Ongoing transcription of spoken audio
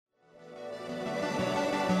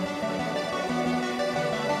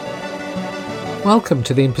Welcome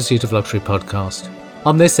to the In Pursuit of Luxury podcast.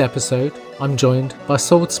 On this episode, I'm joined by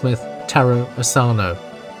swordsmith Taro Asano.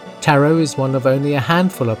 Taro is one of only a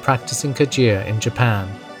handful of practicing Kajiya in Japan.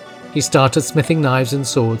 He started smithing knives and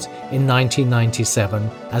swords in 1997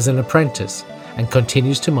 as an apprentice and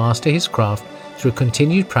continues to master his craft through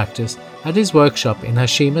continued practice at his workshop in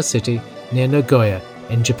Hashima-city near Nagoya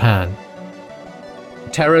in Japan.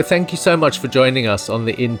 Taro, thank you so much for joining us on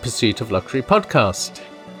the In Pursuit of Luxury podcast.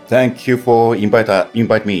 Thank you for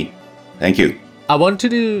invite me. Thank you. I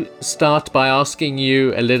wanted to start by asking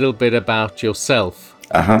you a little bit about yourself.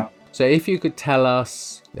 So if you could tell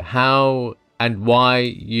us how and why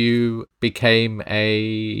you became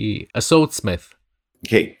a swordsmith.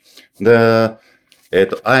 Okay.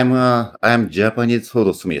 I'm Japanese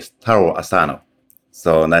swordsmith Taro Asano.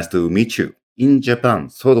 So nice to meet you. In Japan,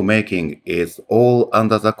 sword making is all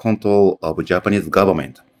under the control of Japanese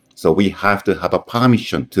government. So we have to have a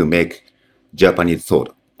permission to make Japanese sword,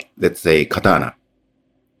 let's say katana.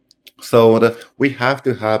 So we have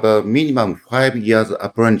to have a minimum 5 years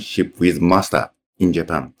apprenticeship with master in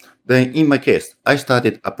Japan. Then in my case, I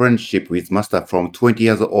started apprenticeship with master from 20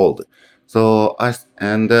 years old. So I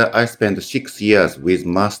spent 6 years with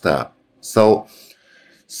master.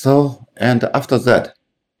 And after that,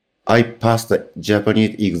 I passed the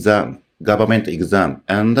Japanese exam, government exam,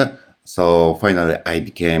 and so finally I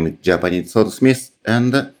became Japanese swordsmith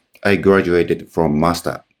and I graduated from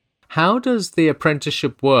master. How does the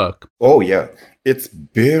apprenticeship work? Oh yeah, it's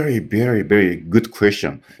very, very, very good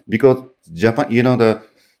question because the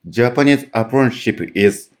Japanese apprenticeship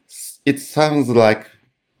it sounds like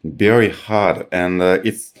very hard and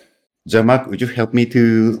Jamak, would you help me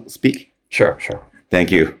to speak? Sure.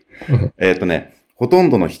 Thank you. ほとん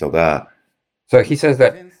どの人が So he says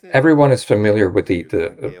that everyone is familiar with the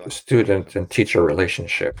student and teacher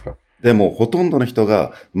relationship. でもほとんどの人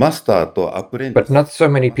がマスターとアプレンティ But not so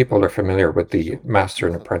many people are familiar with the master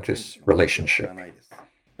and apprentice relationship.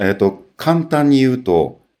 簡単に言う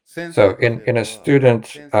と So in a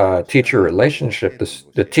student-teacher relationship,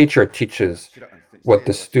 the teacher teaches what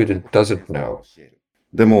the student doesn't know.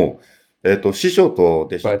 でも、師匠と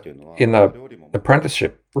弟子っ But ていうのは in an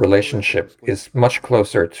apprenticeship relationship is much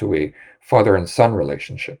closer to a father and son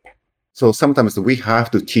relationship. So sometimes we have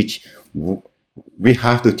to teach what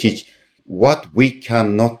we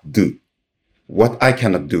cannot do, what I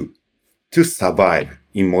cannot do to survive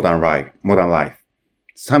in modern life.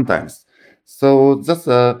 Sometimes. So that's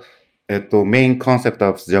the main concept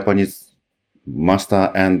of Japanese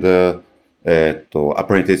master and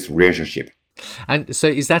apprentice relationship. And so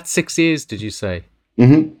is that 6 years, did you say?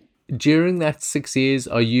 Mm-hmm. During that 6 years,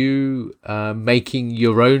 are you making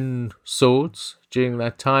your own swords during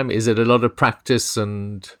that time? Is it a lot of practice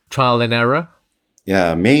and trial and error?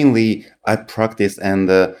 Yeah, mainly I practice and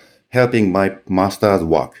helping my master's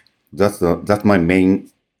work. That's my main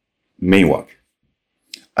work.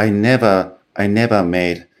 I never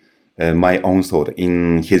made my own sword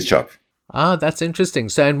in his shop. Ah, that's interesting.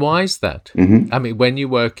 So, and why is that? Mm-hmm. I mean, when you're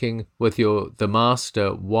working with the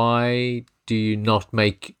master, why do you not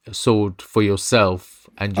make a sword for yourself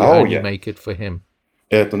and you only make it for him?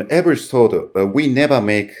 Every sword, we never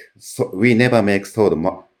make sword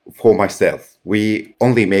for myself. We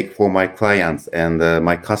only make for my clients and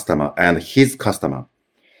my customer and his customer.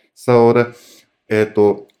 So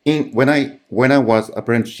when I was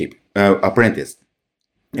apprentice,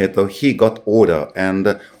 he got order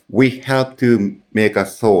and we had to make a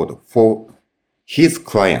sword for his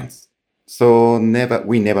clients. So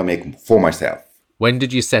we never make for myself. When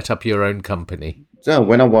did you set up your own company? So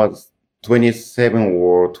when I was 27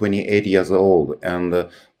 or 28 years old, and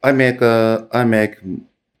I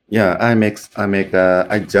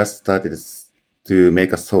just started to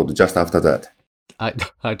make a sword just after that. I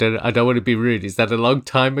don't want to be rude. Is that a long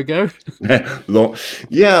time ago?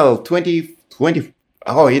 Yeah, 20.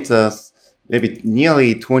 Oh, it's maybe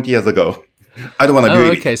nearly 20 years ago. I don't want to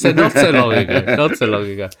be. Okay, so not so long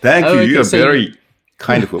ago. Thank you. You're very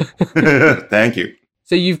kindful. Thank you.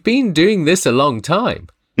 So you've been doing this a long time.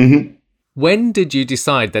 Mm-hmm. When did you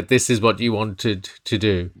decide that this is what you wanted to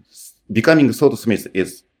do? Becoming a swordsmith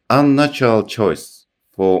is unnatural choice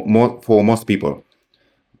for most people.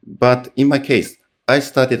 But in my case, I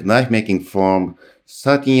started knife making from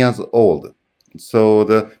 13 years old. So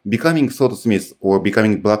the becoming swordsmith or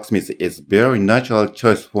becoming blacksmith is very natural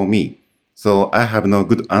choice for me. So I have no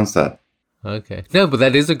good answer. Okay. No, but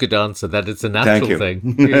that is a good answer, that it's a Thank natural you.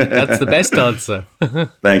 thing. That's the best answer.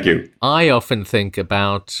 Thank you. I often think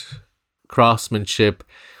about craftsmanship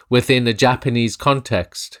within a Japanese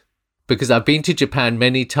context because I've been to Japan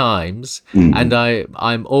many times and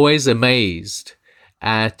I'm always amazed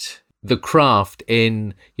at the craft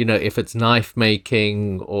in, if it's knife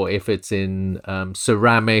making or if it's in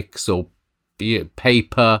ceramics or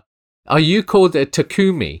paper. Are you called a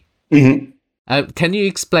takumi? Mhm. Can you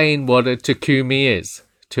explain what a takumi is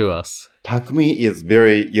to us? Takumi is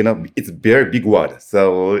very, it's very big word.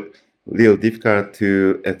 So real difficult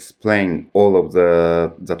to explain all of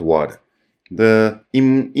that word.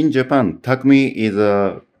 In Japan, takumi is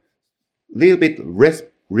a little bit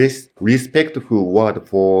respectful word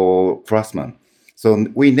for craftsman. So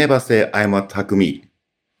we never say I'm a takumi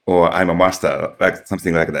or I'm a master, like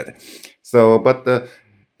something like that. So, but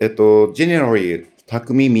generally,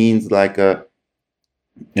 takumi means like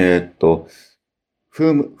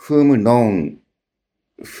whom whom known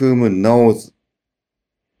whom knows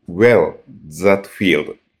well that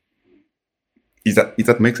field. Is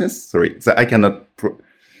that make sense? Sorry, so I cannot.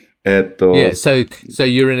 Yeah, so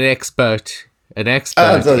you're an expert So in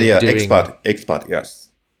yeah, doing. expert, yes.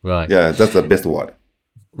 Right. Yeah, that's the best word.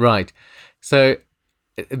 Right. So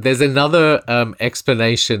there's another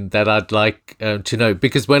explanation that I'd like to know,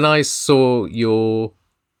 because when I saw your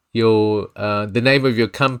the name of your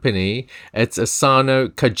company, it's Asano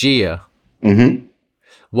Kajiya. Mm-hmm.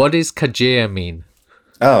 What does Kajiya mean?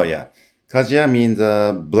 Oh yeah, Kajiya means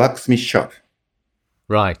blacksmith shop.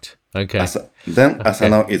 Right. Okay. Then Okay.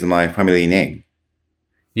 Asano is my family name.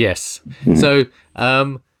 Yes.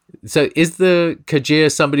 Mhm. So is the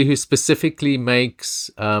Kajiya somebody who specifically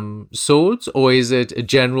makes swords, or is it a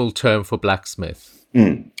general term for blacksmith?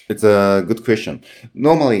 It's a good question.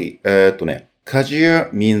 Normally,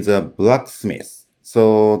 Kajiya means a blacksmith.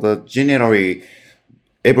 So generally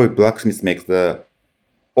every blacksmith makes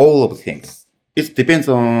all of the things. It depends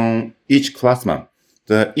on each craftsman.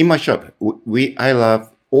 In my shop, I love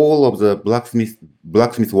all of the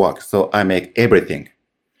blacksmith work, so I make everything.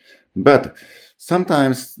 But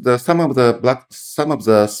sometimes some of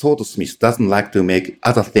the swordsmiths doesn't like to make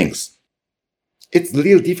other things. It's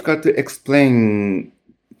really difficult to explain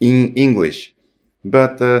in English.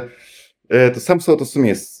 But some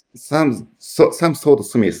swordsmiths, some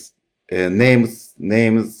swordsmiths names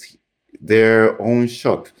their own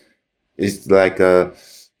shop. It's like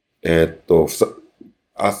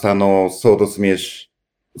朝の swordsmith,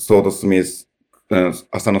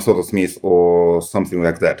 Asano swordsmith or something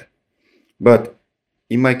like that. But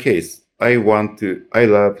in my case, of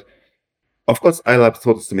course, I love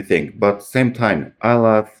swordsmithing, but same time, I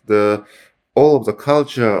love all of the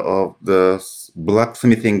culture of the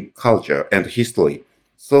blacksmithing culture and history.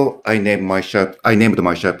 So I named my shop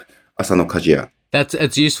Asano Kajiya.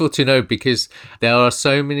 It's useful to know, because there are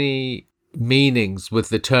so many meanings with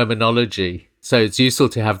the terminology. So it's useful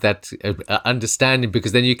to have that understanding,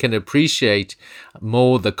 because then you can appreciate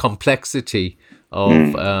more the complexity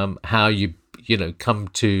of how you come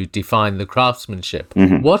to define the craftsmanship.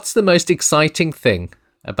 What's the most exciting thing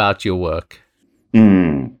about your work?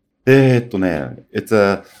 It's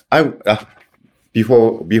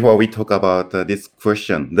before we talk about this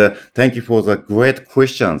question, thank you for the great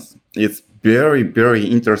questions. It's very, very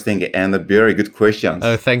interesting and very good questions.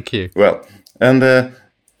 Oh, thank you. Well, and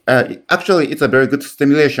actually, it's a very good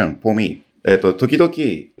stimulation for me. 時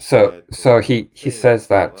々 So he says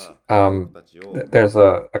that there's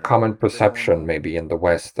a common perception maybe in the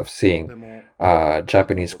West of seeing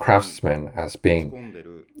Japanese craftsmen as being,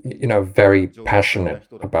 very passionate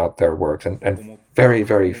about their works and very,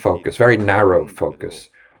 very focused, very narrow focus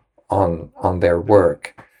on their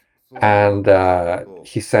work. And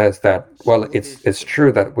he says that, well, it's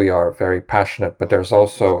true that we are very passionate, but there's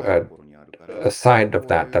also a side of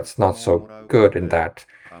that that's not so good, in that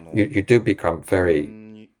you do become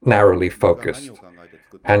very narrowly focused,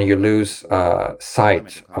 and you lose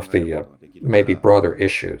sight of the maybe broader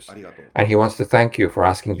issues. And he wants to thank you for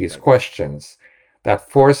asking these questions that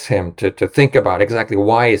force him to think about exactly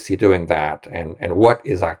why is he doing that, and what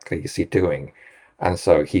exactly is he doing. And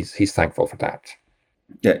so he's thankful for that.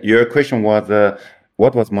 Yeah, your question was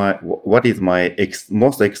what is my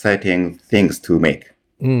most exciting things to make?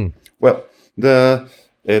 Well,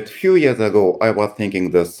 a few years ago, I was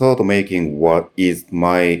thinking the sword making is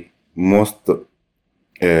my most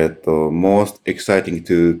exciting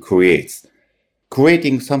to create.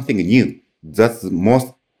 Creating something new. That's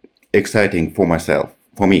most exciting for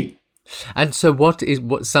me. And so what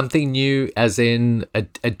something new, as in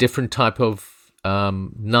a different type of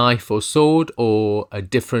knife or sword, or a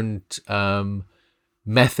different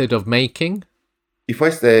method of making? If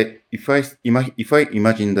I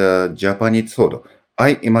imagine the Japanese sword,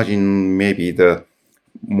 I imagine maybe the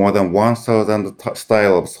more than 1,000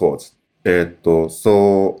 style of swords.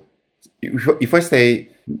 So if I say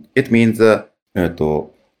it means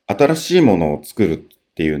新しいものを作る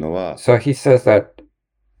ていうのは、 So he says that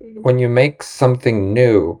when you make something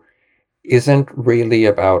new, isn't really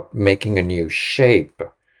about making a new shape,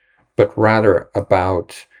 but rather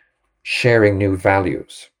about sharing new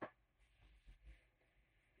values.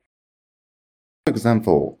 For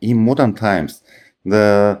example, in modern times,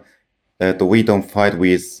 we don't fight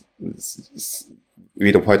with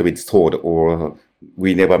sword, or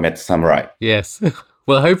we never met samurai. Yes.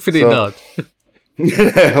 Well, hopefully So- not.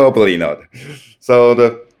 Hopefully not. So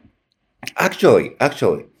actually,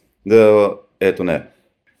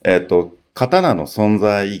 katana の存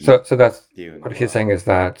在意義 So that's っていうの what は he's saying is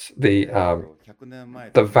that the 100年前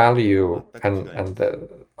the value and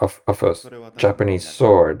of a Japanese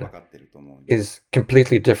sword is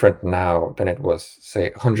completely different now than it was,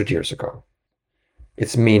 say, 100 years ago.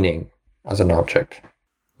 Its meaning as an object.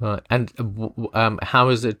 Right. And how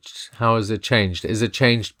is it? How has it changed? Is it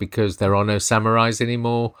changed because there are no samurais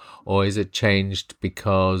anymore, or is it changed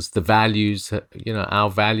because the values, our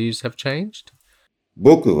values have changed?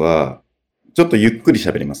 僕はちょっとゆっくり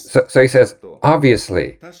喋ります。 So he says,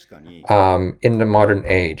 obviously, 確かに in the modern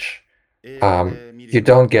age, you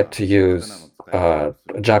don't get to use a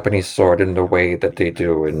Japanese sword in the way that they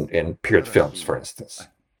do in period films, for instance.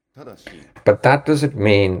 ただし But that doesn't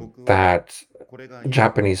mean that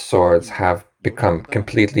Japanese swords have become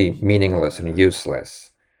completely meaningless and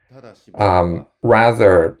useless. ただし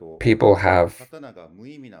Rather, people have 刀が無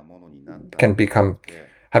意味なものになった can become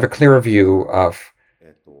have a clearer view of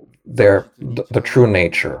the true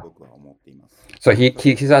nature. 僕は思っています。 So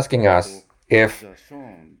he's asking us if じゃあショー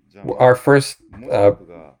ン、じゃあ our first もし僕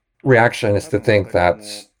が reaction is to think that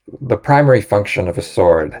the primary function of a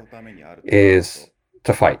sword 戦うためにある is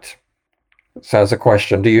to fight. So as a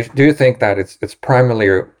question, do you think that it's primarily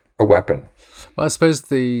a weapon? Well, I suppose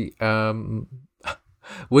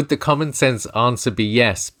would the common sense answer be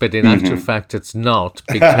yes, but in actual fact it's not,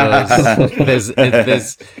 because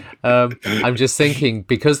there's I'm just thinking,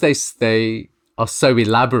 because they are so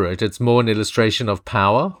elaborate, it's more an illustration of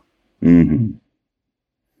power. Mm-hmm.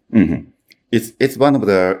 Mm-hmm. It's one of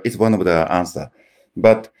the answer.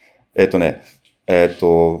 But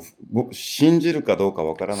信じるかどうか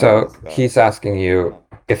わからないで So すが he's asking you,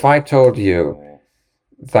 if I told you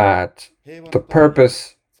that the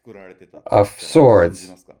purpose 作られてた of 信 swords じ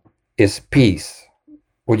ますか is peace,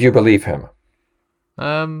 would you believe him?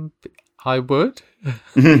 I would.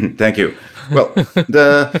 Thank you. Well,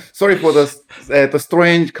 sorry for the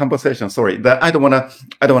strange conversation. Sorry, I don't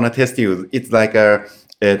wanna test you. It's like I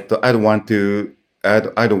don't want to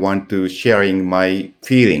sharing my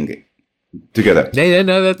feeling together.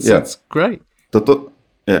 No, that's great.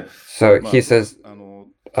 Yeah. So he says あの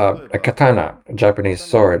a katana, a Japanese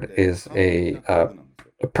sword, is a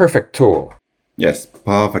perfect tool. Yes,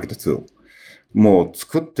 perfect tool. もう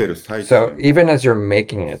作ってる最 So even as you're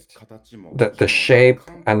making it, 形も the shape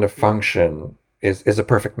and the function is a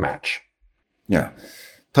perfect match. Yeah.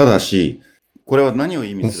 ただし、これは何を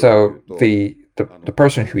意味 And するか so というと the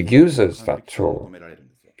person who uses that 求 tool められるん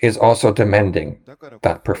ですよ is also demanding だからこそ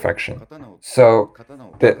that perfection. 刀を So 刀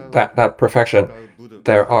を that perfection, 使う部分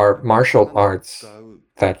there are martial 刀を arts 使う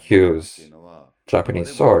that って use いうのは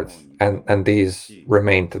Japanese swords, and these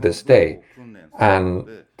remain to this day. And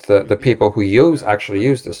the people who actually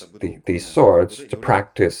use these swords to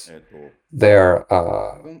practice their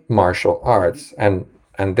martial arts, and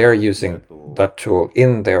they're using that tool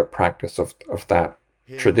in their practice of that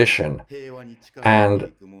tradition. 平和に近づいて And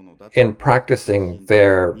いくものだと in practicing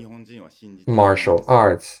their 日本人は信じている martial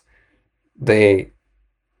arts, they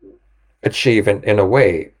achieve in a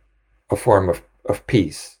way a form of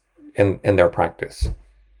peace in their practice.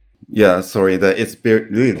 Yeah, sorry, it's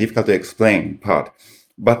really difficult to explain part.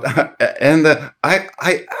 But I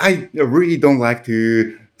really don't like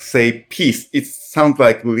to say peace. It sounds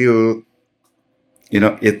like real,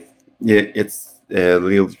 it's a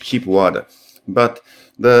real cheap word. But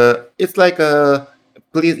it's like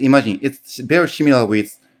please imagine, it's very similar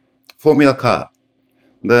with Formula car.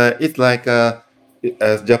 It's like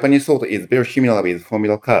Japanese sword is very similar with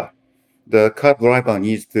Formula car. The car driver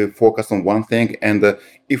needs to focus on one thing, and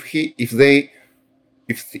if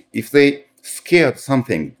they scared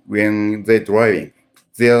something when they're driving,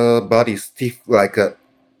 their body stiff like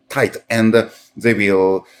tight, and they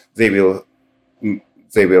will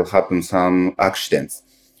happen some accidents.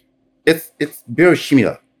 It's very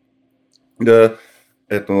similar.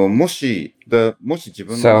 もし自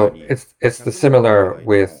分の So 前に it's the similar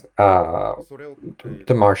with それを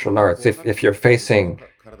the martial arts. If you're facing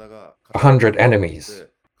体が 100 enemies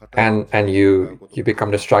and you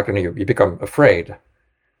become distracted and you become afraid,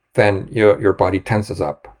 then your body tenses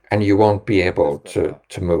up and you won't be able to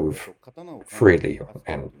move freely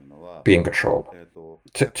and be in control.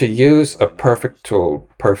 To use a perfect tool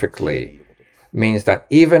perfectly means that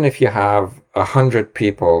even if you have 100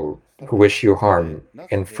 people who wish you harm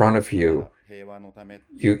in front of you,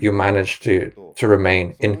 you manage to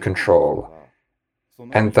remain in control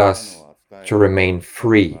and thus to remain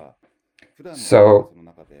free. So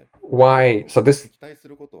this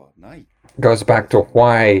goes back to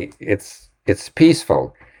why it's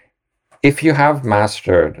peaceful. If you have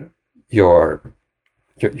mastered your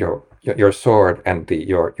sword and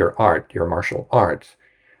your art, your martial art,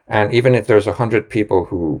 and even if there's 100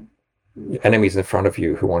 people enemies in front of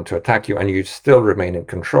you who want to attack you, and you still remain in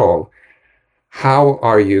control, how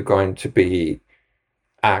are you going to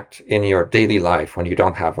act in your daily life when you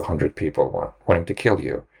don't have 100 people wanting to kill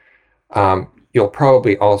you? You'll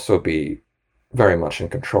probably also be very much in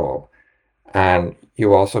control, and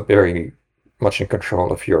you also very much in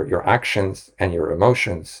control of your actions and your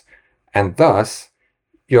emotions, and thus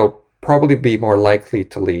you'll probably be more likely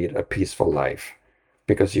to lead a peaceful life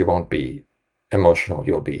because you won't be emotional.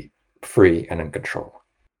 You'll be free and in control.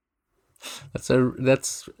 That's a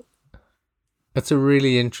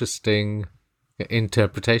really interesting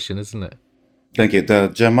interpretation, isn't it? Thank you,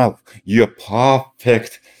 Jamal. You're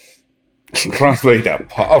perfect translator.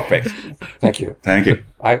 Perfect. Thank you. Thank you.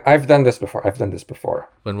 I've done this before.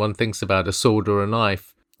 When one thinks about a sword or a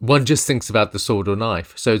knife, one just thinks about the sword or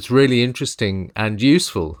knife. So it's really interesting and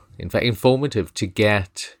useful, in fact, informative, to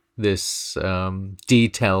get this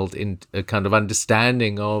detailed kind of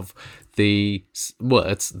understanding of it's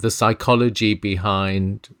the psychology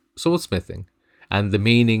behind swordsmithing and the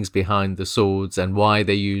meanings behind the swords and why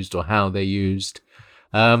they're used or how they're used.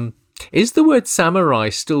 Is the word samurai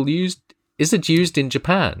still used? Is it used in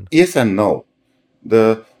Japan? Yes and no.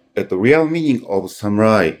 The real meaning of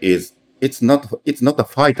samurai is it's not a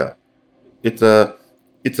fighter. It's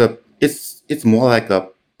more like a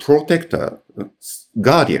protector,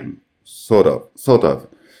 guardian, sort of.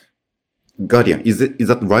 Guardian. Is that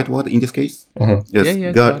the right word in this case? Mm-hmm.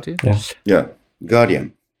 Yes. Guardian. Yeah.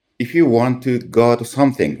 Guardian. If you want to guard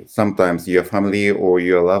something, sometimes your family or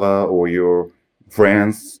your lover or your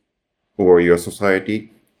friends or your society,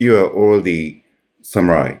 you are already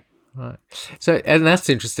samurai. Right. So, and that's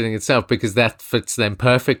interesting in itself because that fits then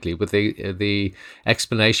perfectly with the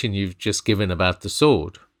explanation you've just given about the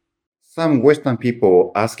sword. Some Western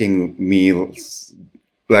people asking me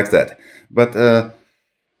like that, but the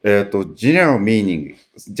general meaning,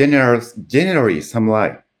 generally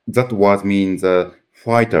samurai. That word means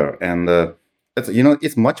fighter, and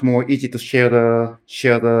it's much more easy to share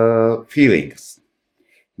the feelings.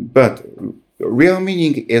 But real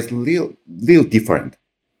meaning is little different.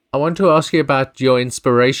 I want to ask you about your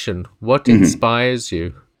inspiration. What inspires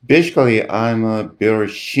you? Basically, I'm a very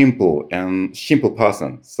simple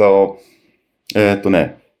person. So,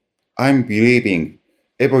 I'm believing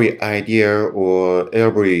every idea or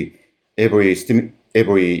every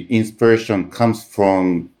inspiration comes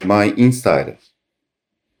from my inside.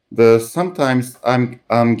 Sometimes I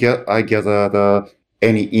gather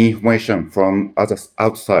any information from others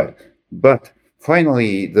outside, but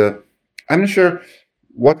finally I'm not sure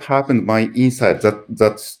what happened my inside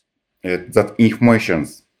that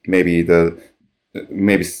informations maybe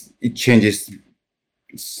it changes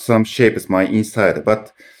some shapes my inside,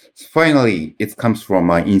 but finally it comes from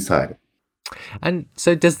my inside. And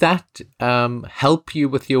so does that help you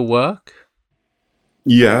with your work?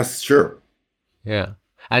 Yes, sure. Yeah.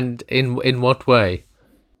 And in what way?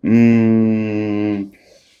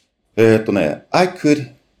 I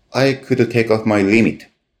could take off my limit.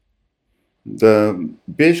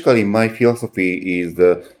 Basically my philosophy is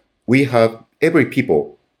we have every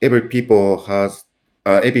people are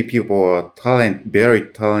very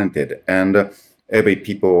talented, and every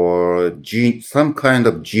people are some kind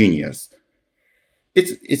of genius.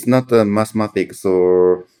 It's not mathematics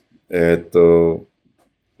or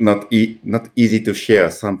not easy to share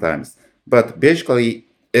sometimes, but basically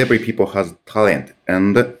every people has talent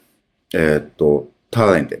and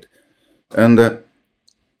talented, and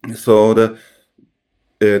so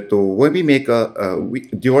when we make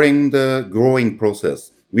during the growing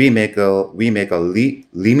process, we make a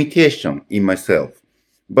limitation in myself,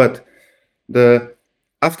 but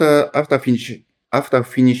after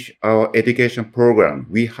finish our education program,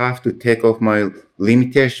 we have to take off my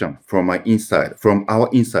limitation from our inside.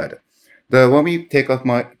 When we take off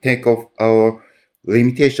our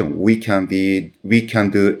limitation, we can do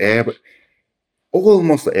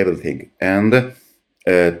almost everything, and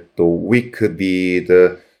we could be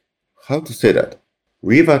how to say that,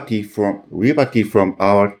 liberty from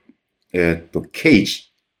our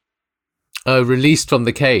cage. Released from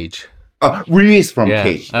the cage. Release from Yeah.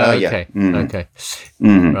 cage. Oh, Yeah. okay. Mhm. Okay.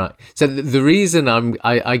 Mhm. Right. So the reason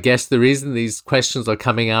I guess the reason these questions are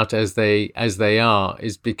coming out as they are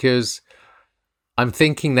is because I'm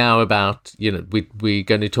thinking now about, we're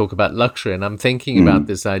going to talk about luxury, and I'm thinking about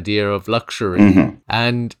this idea of luxury. Mhm.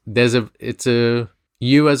 And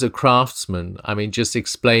you as a craftsman, I mean, just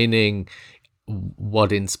explaining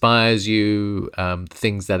what inspires you,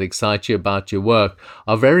 things that excite you about your work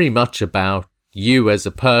are very much about you as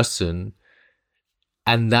a person,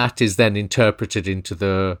 and that is then interpreted into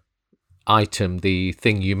the item, the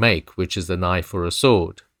thing you make, which is a knife or a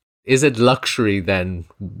sword. Is it luxury then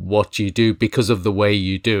what you do because of the way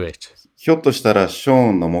you do it? ひょっとしたらショ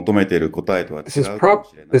ーンの求めている答えとは違 This is うかも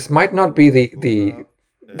しれない。 this might not be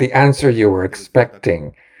the answer you were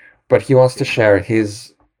expecting, but he wants to share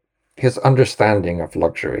his understanding of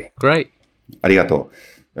luxury. Great. ありがと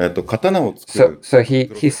う。刀を作る。 So he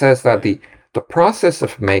says that the process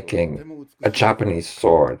of making a Japanese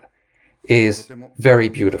sword is very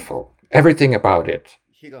beautiful. Everything about it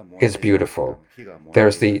is beautiful.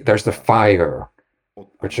 There's the fire,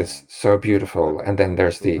 which is so beautiful, and then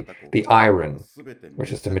there's the iron,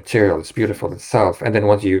 which is the material. It's beautiful itself. And then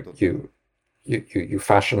once you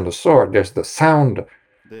fashion the sword, there's the sound.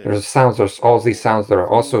 There's sounds. There's all these sounds that are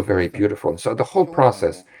also very beautiful. So the whole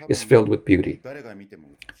process is filled with beauty.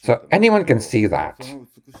 So anyone can see that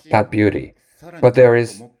beauty, but there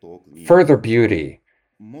is further beauty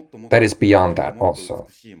that is beyond that also.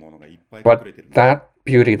 But that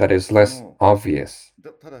beauty that is less obvious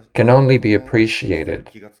can only be appreciated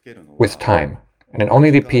with time. And only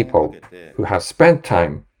the people who have spent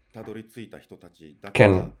time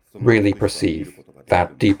can really perceive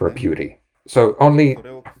that deeper beauty. So only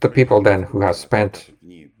the people then who have spent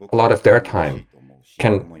a lot of their time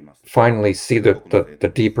can finally see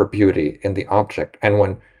the deeper beauty in the object. And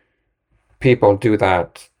when people do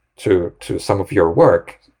that to some of your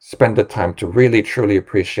work, spend the time to really truly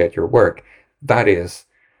appreciate your work, that is,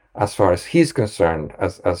 as far as he's concerned,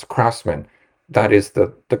 as a craftsman, that is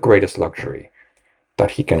the greatest luxury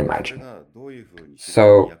that he can imagine.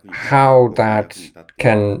 So how that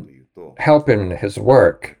can help in his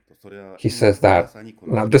work, he says that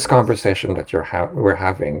now this conversation that we're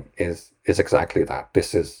having is exactly that.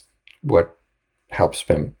 This is what helps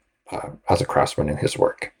him as a craftsman in his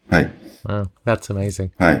work. はい。 Wow, that's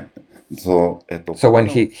amazing. はい。So when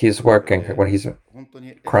he's working, when he's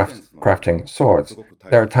crafting swords,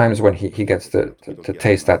 there are times when he gets to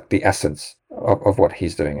taste the essence of what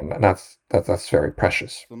he's doing, and that's very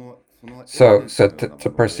precious. So to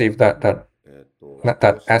perceive that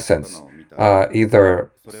essence,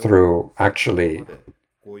 either through actually,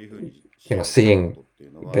 seeing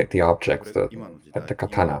the objects, the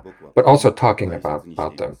katana, but also talking about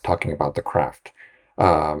them, talking about the craft,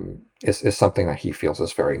 is something that he feels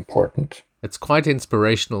is very important. It's quite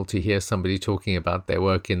inspirational to hear somebody talking about their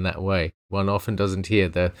work in that way. One often doesn't hear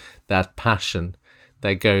that passion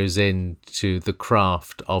that goes into the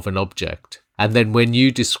craft of an object. And then when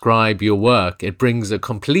you describe your work, it brings a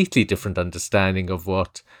completely different understanding of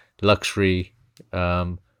what luxury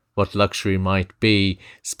might be,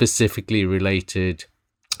 specifically related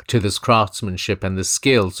to this craftsmanship and the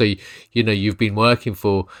skill. So you've been working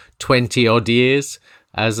for 20 odd years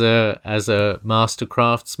as a master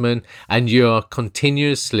craftsman, and you're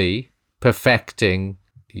continuously perfecting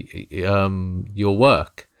your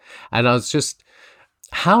work. And I was just,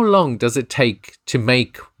 how long does it take to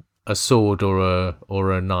make a sword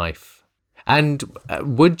or a knife? And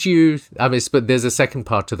would you, but there's a second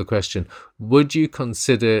part to the question. Would you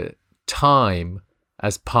consider time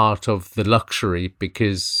as part of the luxury?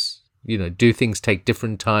 Because, do things take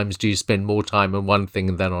different times? Do you spend more time on one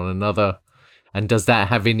thing than on another? And does that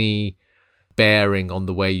have any bearing on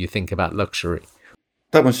the way you think about luxury?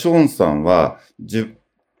 多分ショーンさんは自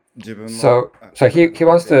分の So he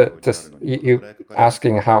wants to you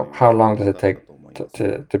asking how long does it take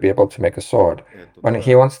to be able to make a sword? When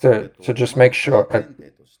he wants to just make sure,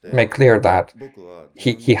 make clear that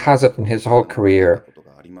he hasn't in his whole career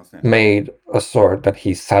made a sword that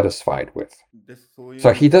he's satisfied with.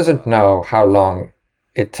 So he doesn't know how long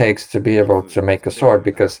it takes to be able to make a sword,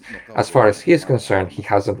 because as far as he is concerned, he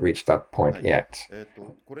hasn't reached that point yet.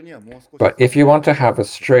 But if you want to have a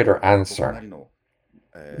straighter answer,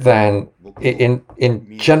 then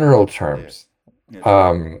in general terms,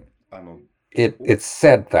 it's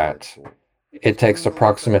said that it takes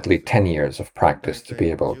approximately 10 years of practice to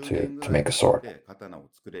be able to make a sword.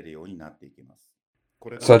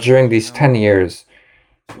 So during these 10 years,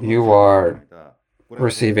 you are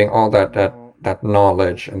receiving all that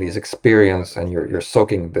knowledge and these experience, and you're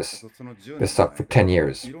soaking this up for 10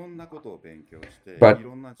 years. But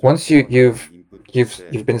once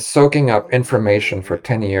you've been soaking up information for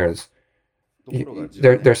 10 years,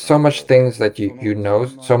 there's so much things that you know,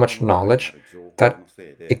 so much knowledge that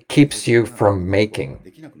it keeps you from making.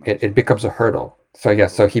 It becomes a hurdle. So yeah,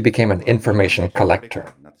 so he became an information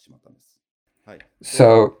collector.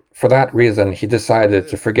 So for that reason, he decided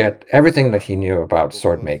to forget everything that he knew about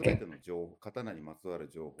sword making.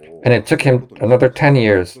 And it took him another 10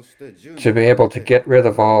 years to be able to get rid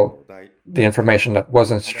of all the information that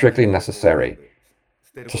wasn't strictly necessary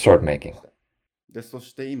to sword making.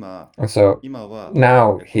 And so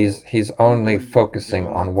now he's only focusing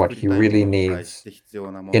on what he really needs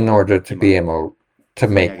in order to be able to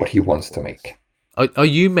make what he wants to make. Are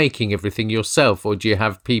you making everything yourself, or do you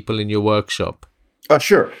have people in your workshop?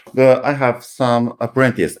 Sure. I have some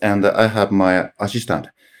apprentice and I have my assistant.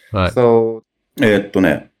 Right. So,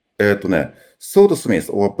 swordsmith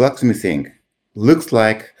or blacksmithing looks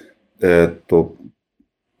like, a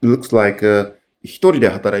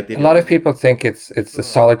lot of people think it's a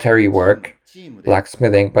solitary work,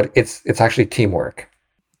 blacksmithing, but it's actually teamwork.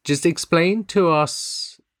 Just explain to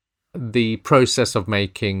us the process of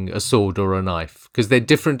making a sword or a knife, because they're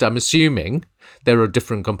different. I'm assuming there are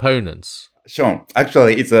different components. Sean,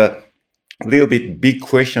 actually, it's a little bit big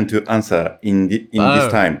question to answer in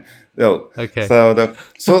this time. So, okay.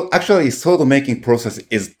 So actually, sword making process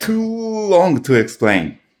is too long to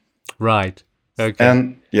explain. Right. Okay.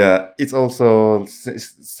 And yeah, it's also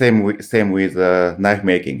same with knife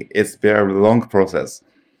making. It's very long process.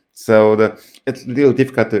 So it's a little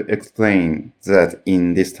difficult to explain that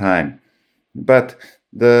in this time. But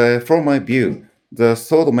from my view, the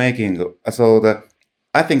sword making.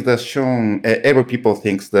 I think that Sean, every people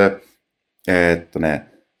thinks that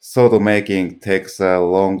sword making takes a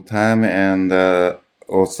long time, and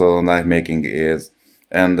also knife making is,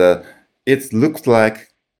 and it looks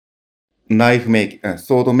like knife making,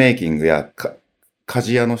 sword making, yeah,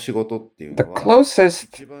 Kajiya no shigoto っていうのは The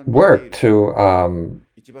closest work to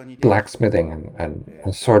blacksmithing and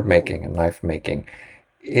sword making and knife making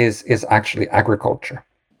is actually agriculture.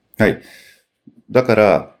 はい。だか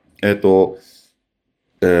ら、正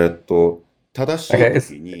しい Okay,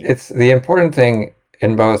 時に it's the important thing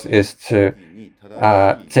in both is to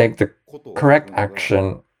take the correct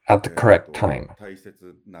action at the correct time. 大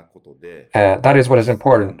切なことで That is what is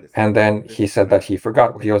important. And then he said that he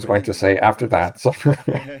forgot what he was going to say after that. So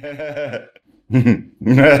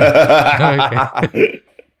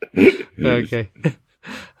Okay.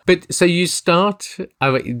 But so you start.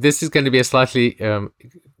 This is going to be a slightly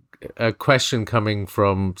a question coming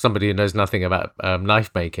from somebody who knows nothing about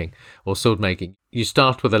knife making or sword making. You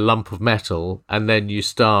start with a lump of metal, and then you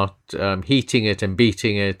start heating it and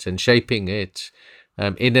beating it and shaping it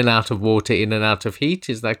in and out of water, in and out of heat.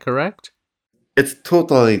 Is that correct? It's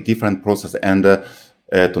totally different process. And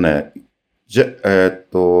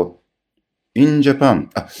in Japan,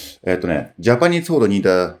 Japanese sword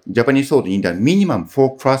need a minimum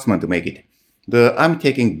 4 craftsmen to make it. I'm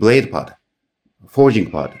taking blade part,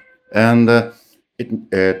 forging part, and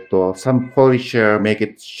some polisher make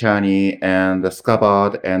it shiny, and the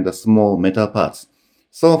scabbard and the small metal parts.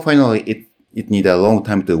 So finally, it need a long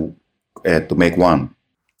time to make one.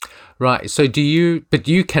 Right. So but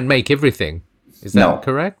you can make everything. Is that No.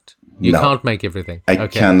 correct? You No. can't make everything. I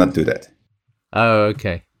Okay. cannot do that. Oh,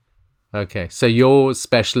 okay. Okay. So your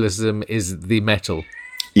specialism is the metal.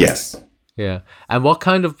 Yes. Yeah. And what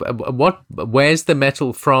kind of where's the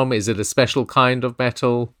metal from? Is it a special kind of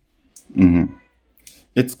metal?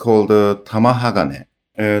 It's called 玉鋼。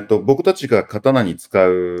僕たちが刀に使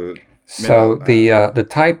う So the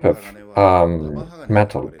type of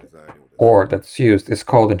metal ore that's used is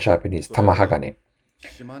called in Japanese tamahagane.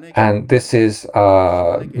 And this is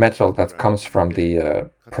metal that comes from the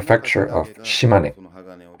prefecture of Shimane.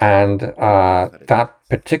 And that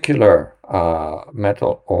particular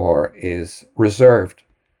metal ore is reserved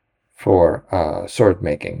for sword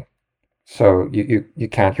making. So you're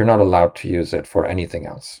not allowed to use it for anything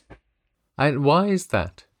else. And why is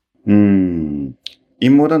that? In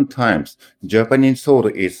modern times, Japanese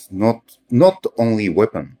sword is not only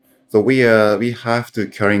weapon. So we have to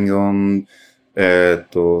carry on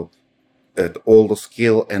all the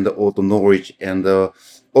skill and all the knowledge, and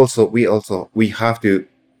also we have to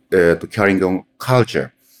carry on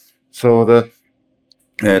culture. So the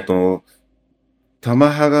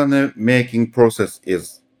tamahagane making process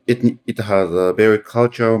it has a very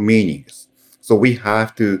cultural meanings. So we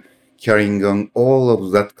have to carry on all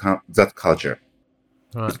of that culture.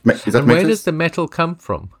 Right. Does that And make where sense? does the metal come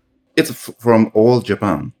from? It's from all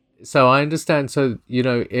Japan. So I understand. So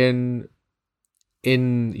in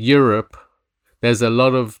Europe, there's a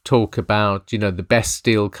lot of talk about, the best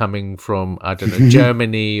steel coming from, I don't know,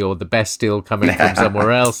 Germany, or the best steel coming from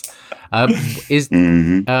somewhere else.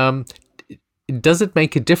 Does it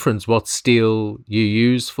make a difference what steel you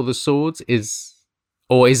use for the swords?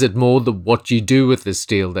 Or is it more what you do with the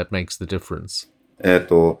steel that makes the difference?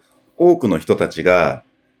 多くの人たちが、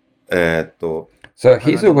So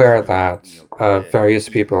he's aware that various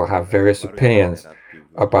people have various opinions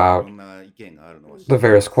about the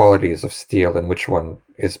various qualities of steel and which one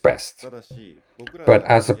is best. But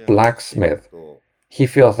as a blacksmith, he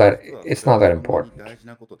feels that it's not that important.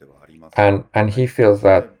 And he feels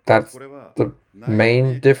that that's the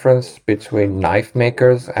main difference between knife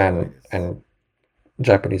makers and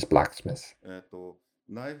Japanese blacksmiths.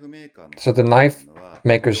 So the knife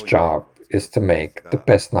maker's job is to make the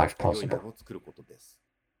best knife possible.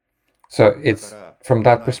 So it's from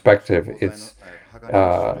that perspective, it's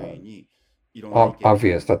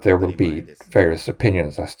obvious that there will be various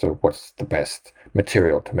opinions as to what's the best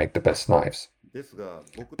material to make the best knives.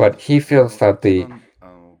 But he feels that the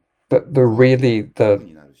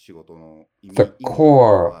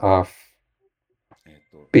core of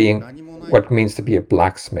being what it means to be a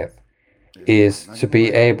blacksmith is to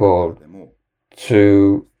be able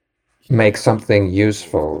to make something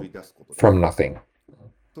useful from nothing.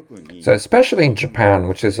 So especially in Japan,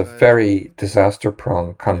 which is a very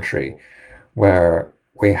disaster-prone country, where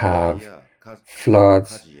we have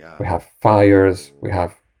floods, we have fires, we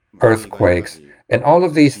have earthquakes, and all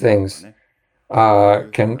of these things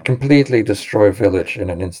can completely destroy a village in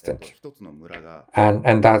an instant.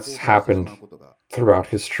 And that's happened throughout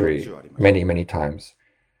history many, many times.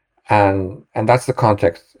 And that's the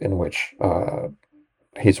context in which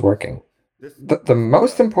he's working. The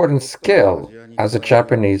most important skill as a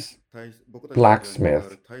Japanese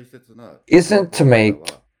blacksmith isn't to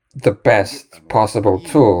make the best possible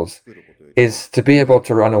tools, is to be able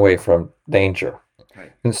to run away from danger.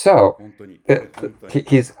 And so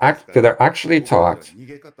they're actually taught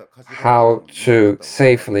how to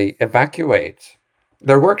safely evacuate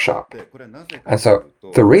their workshop. And so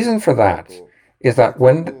the reason for that is that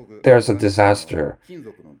when there's a disaster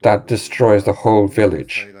that destroys the whole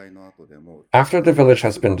village, after the village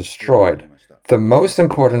has been destroyed, the most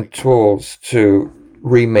important tools to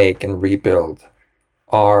remake and rebuild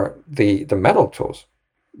are the metal tools,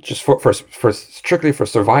 just for strictly for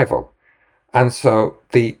survival. And so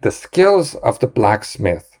the skills of the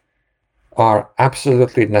blacksmith are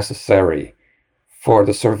absolutely necessary for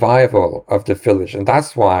the survival of the village. And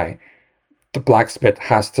that's why the blacksmith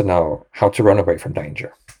has to know how to run away from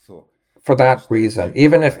danger. For that reason,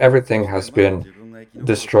 even if everything has been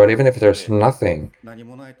destroyed, even if there's nothing,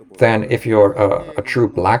 then if you're a true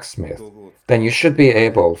blacksmith, then you should be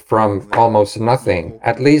able, from almost nothing,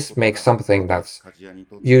 at least make something that's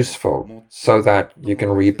useful so that you can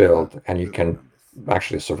rebuild and you can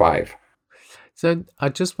actually survive. So I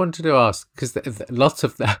just wanted to ask, because lots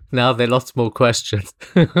of that now, there are lots more questions.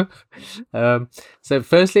 So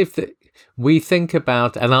firstly, if we think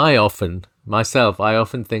about, and I often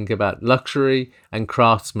think about luxury and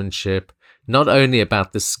craftsmanship, not only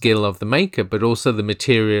about the skill of the maker, but also the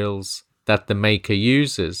materials that the maker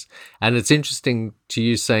uses. And it's interesting to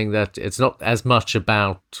you saying that it's not as much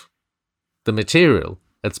about the material,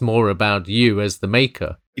 it's more about you as the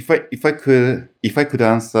maker. If I could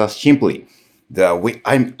answer simply,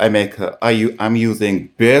 I'm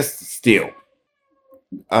using best steel.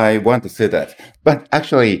 I want to say that, but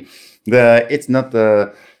actually, it's not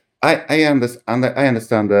the. I understand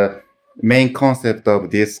the main concept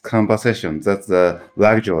of this conversation. That's the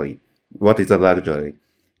luxury. What is a luxury?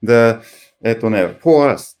 For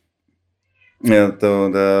us,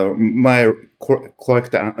 my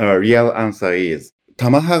correct real answer is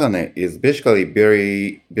Tamahagane is basically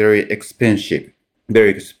very, very expensive,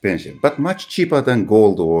 but much cheaper than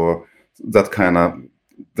gold or that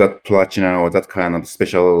platinum or that kind of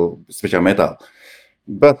special metal.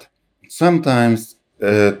 But sometimes,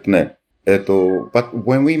 but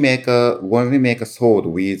when we make a sword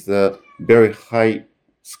with very high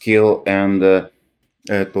skill and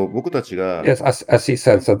yes, as he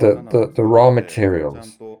said, so the raw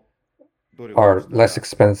materials are less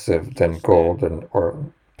expensive than gold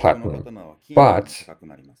or platinum. But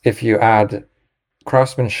if you add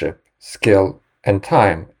craftsmanship, skill, and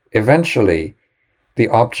time, eventually the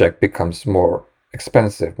object becomes more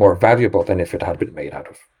expensive, more valuable than if it had been made out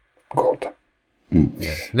of gold.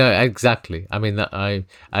 Yeah. No, exactly. I mean,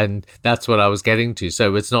 and that's what I was getting to.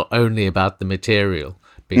 So it's not only about the material,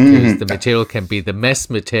 because the material can be the best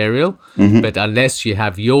material, but unless you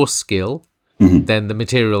have your skill, then the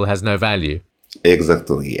material has no value.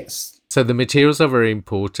 Exactly, yes. So the materials are very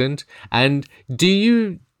important. And do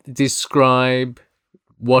you describe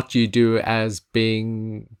what you do as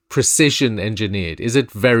being precision engineered? Is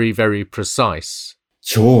it very, very precise?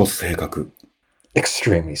 超正確。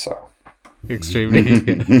 Extremely so. Extremely.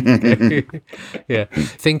 Yeah. Yeah.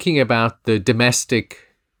 Thinking about the domestic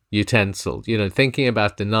utensil, thinking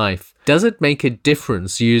about the knife, does it make a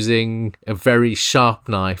difference using a very sharp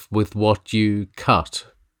knife with what you cut?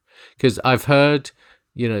 Because I've heard,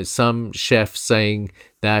 some chefs saying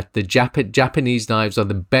that the Japanese knives are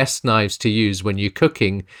the best knives to use when you're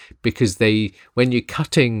cooking, because when you're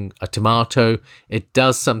cutting a tomato, it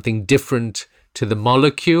does something different to the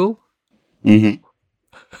molecule. Mm-hmm.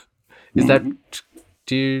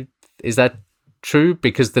 Is that true?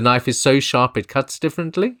 Because the knife is so sharp, it cuts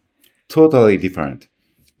differently? Totally different.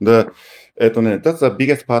 That's the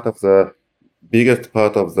biggest part of the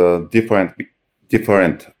different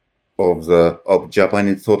of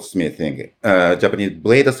Japanese swordsmithing, Japanese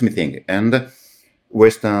bladesmithing, and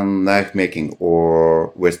Western knife making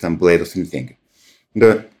or Western bladesmithing.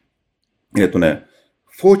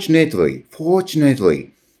 Fortunately,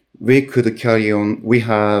 we could carry on. We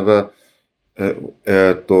have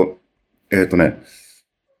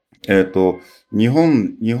日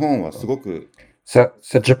本はすごく So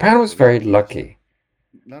Japan was very lucky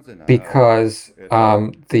なぜなら because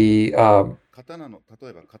the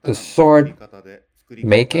sword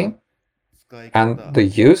making and the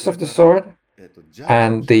use of the sword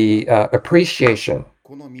and the appreciation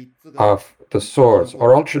of the swords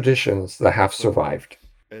are all traditions that have survived.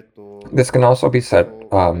 This can also be said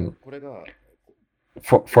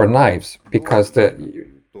for knives, because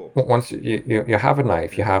once you have a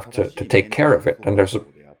knife, you have to take care of it, and there's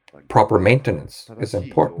proper maintenance is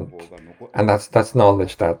important, and that's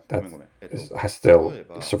knowledge that has still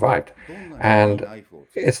survived. And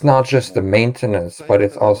it's not just the maintenance, but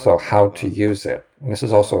it's also how to use it. And this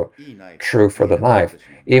is also true for the knife.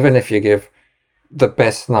 Even if you give the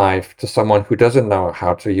best knife to someone who doesn't know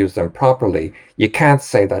how to use them properly, you can't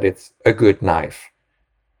say that it's a good knife.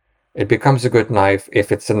 It becomes a good knife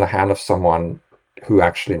if it's in the hand of someone who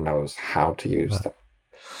actually knows how to use them.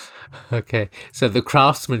 Okay, so the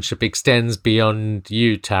craftsmanship extends beyond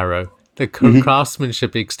you, Taro. The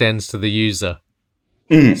craftsmanship extends to the user.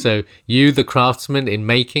 So you, the craftsman, in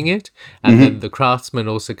making it, and then the craftsman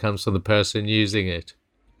also comes from the person using it.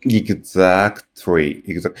 Exactly.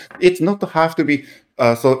 It's not have to be.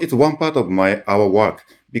 So it's one part of our work,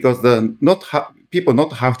 because people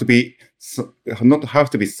not have to be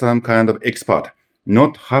some kind of expert.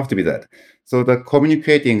 Not have to be that. So the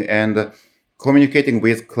communicating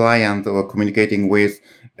with client or communicating with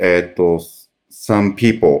some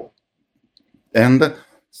people, and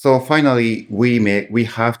so finally we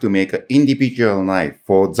have to make an individual knife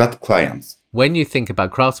for that clients. When you think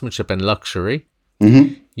about craftsmanship and luxury,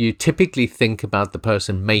 you typically think about the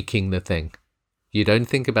person making the thing. You don't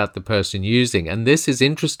think about the person using. And this is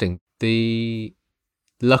interesting. The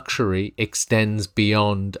luxury extends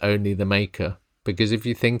beyond only the maker. Because if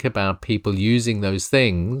you think about people using those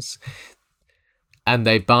things, and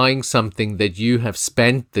they're buying something that you have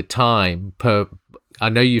spent the time I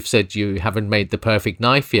know you've said you haven't made the perfect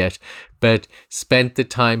knife yet, but spent the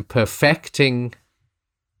time perfecting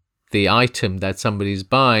the item that somebody's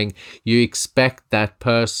buying, you expect that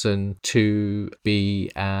person to be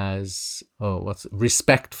as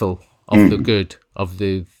respectful of the good of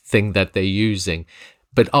the thing that they're using.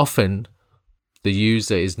 But often the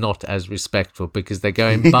user is not as respectful, because they go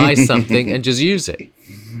and buy something and just use it.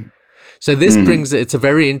 So this it's a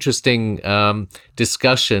very interesting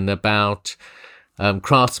discussion about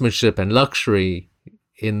craftsmanship and luxury,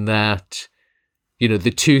 in that,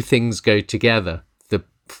 the two things go together. The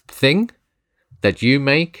thing that you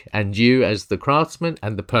make, and you as the craftsman,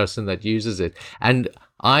 and the person that uses it. And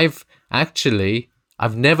I've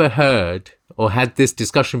never heard or had this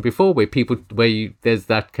discussion before where there's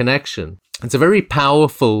that connection. It's a very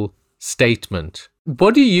powerful statement.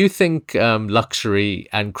 What do you think luxury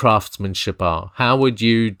and craftsmanship are? How would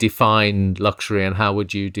you define luxury, and how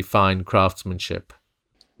would you define craftsmanship?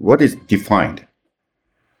 What is defined?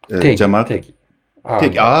 Take.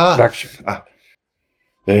 Luxury.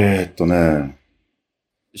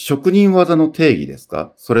 職人技の定義です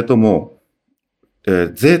か？それとも、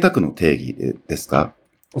贅沢の定義ですか？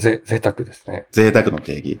贅沢ですね。贅沢の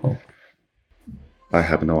定義。I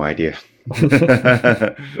have no idea.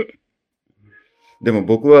 でも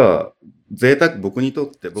僕にと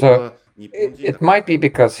って、僕は日本人だから。 It might be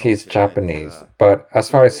because he's Japanese, but as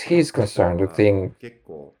far as he's concerned, the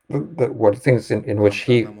things in which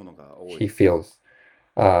he feels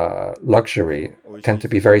luxury tend to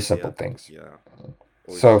be very simple things.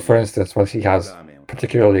 So, for instance, when he has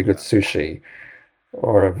particularly good sushi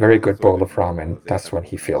or a very good bowl of ramen, that's when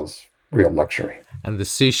he feels real luxury. And the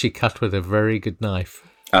sushi cut with a very good knife.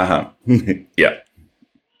 Yeah.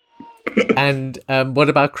 And what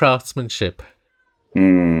about craftsmanship?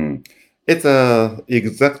 It's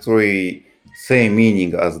exactly same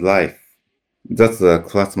meaning as life. That's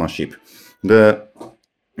craftsmanship. The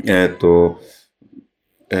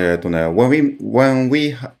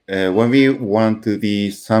when we want to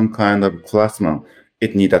be some kind of craftsman,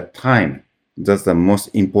 it needs a time. That's the most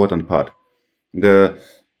important part.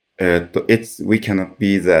 We cannot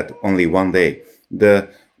be that only one day.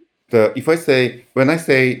 If I say when I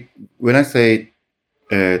say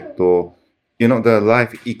the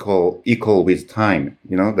life equal with time.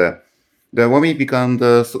 The when we become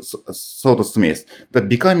the swordsmith, the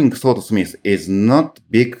becoming swordsmith is not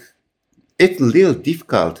big. It's real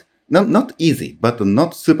difficult. Not easy, but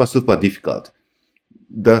not super difficult.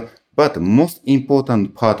 But most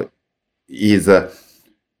important part is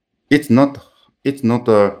it's not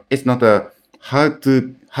how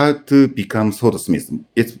to become swordsmith.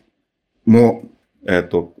 It's more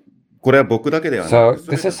これは僕だけではなく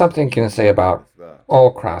So, this is something you can say about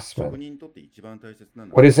all craftsmen.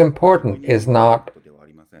 What is important is not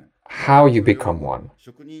how you become one.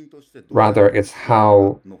 Rather, it's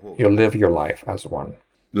how you live your life as one.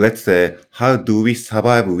 Let's say, how do we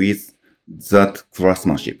survive with that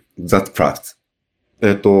craftsmanship, that craft?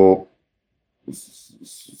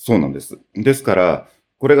 そうなんです。ですから、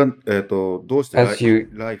これが、どうして As you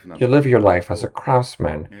live your life as a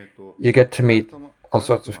craftsman, you get to meet all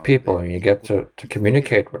sorts of people and you get to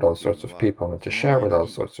communicate with all sorts of people and to share with all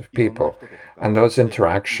sorts of people. And those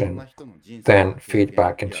interactions then feed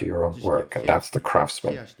back into your own work. And that's the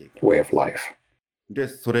craftsman way of life. で、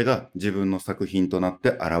それが自分の作品となっ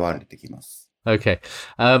て現れてきます。Okay.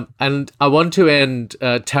 And I want to end,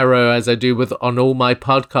 Taro, as I do on all my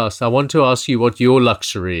podcasts, I want to ask you what your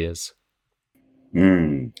luxury is.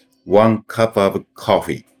 1 cup of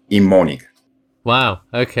coffee in morning. Wow.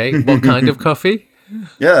 Okay. What kind of coffee?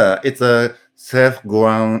 Yeah, it's a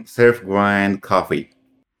self-grind coffee.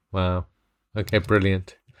 Wow. Okay,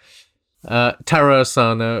 brilliant. Taro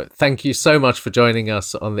Asano, thank you so much for joining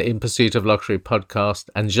us on the In Pursuit of Luxury podcast.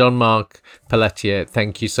 And Jean-Marc Pelletier,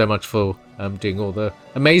 thank you so much for doing all the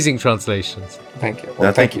amazing translations. Thank you.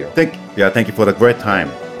 Well, thank you. Thank you for the great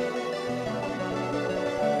time.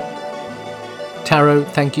 Taro,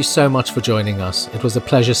 thank you so much for joining us. It was a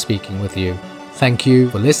pleasure speaking with you. Thank you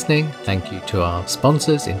for listening. Thank you to our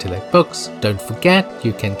sponsors, Intellect Books. Don't forget,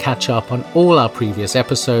 you can catch up on all our previous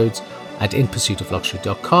episodes at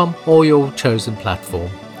inpursuitofluxury.com or your chosen platform.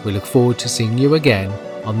 We look forward to seeing you again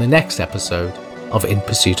on the next episode of In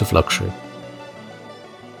Pursuit of Luxury.